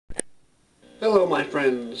Hello, my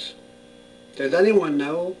friends. Does anyone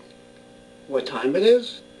know what time it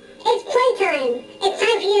is? It's playtime. It's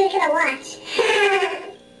time for you to watch.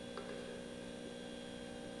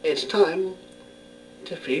 It's time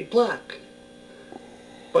to feed Black.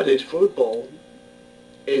 But his food bowl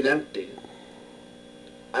is empty.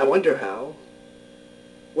 I wonder how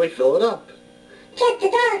we fill it up. Get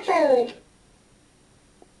the dog food.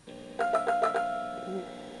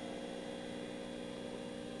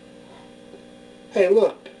 Hey,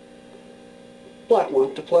 look. Black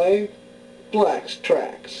wants to play Black's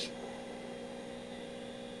Tracks.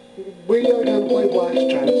 We are going to play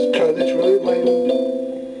Black's Tracks because it's really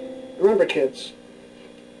lame. Remember, kids,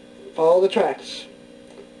 follow the tracks,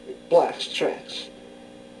 Black's Tracks,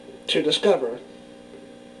 to discover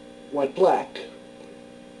what Black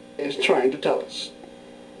is trying to tell us.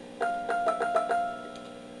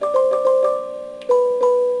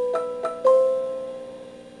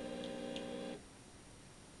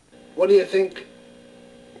 What do you think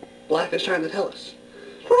Black is trying to tell us?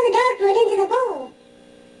 Pour the dog food into the bowl.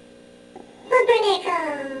 Pumpernickel.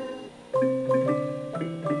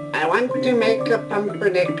 I want to make a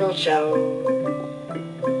pumpernickel show.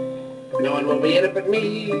 No one will be in it but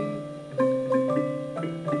me.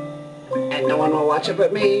 And no one will watch it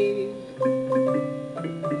but me.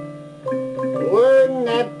 Wouldn't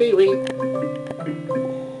that be weak?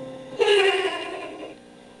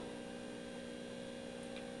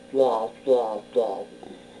 Blah, blah, blah.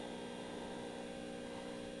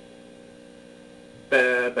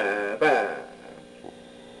 Ba, ba, ba.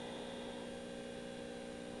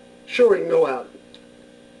 Sure, we can go out.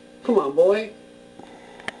 Come on, boy.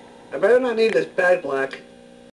 I better not need this bag, Black.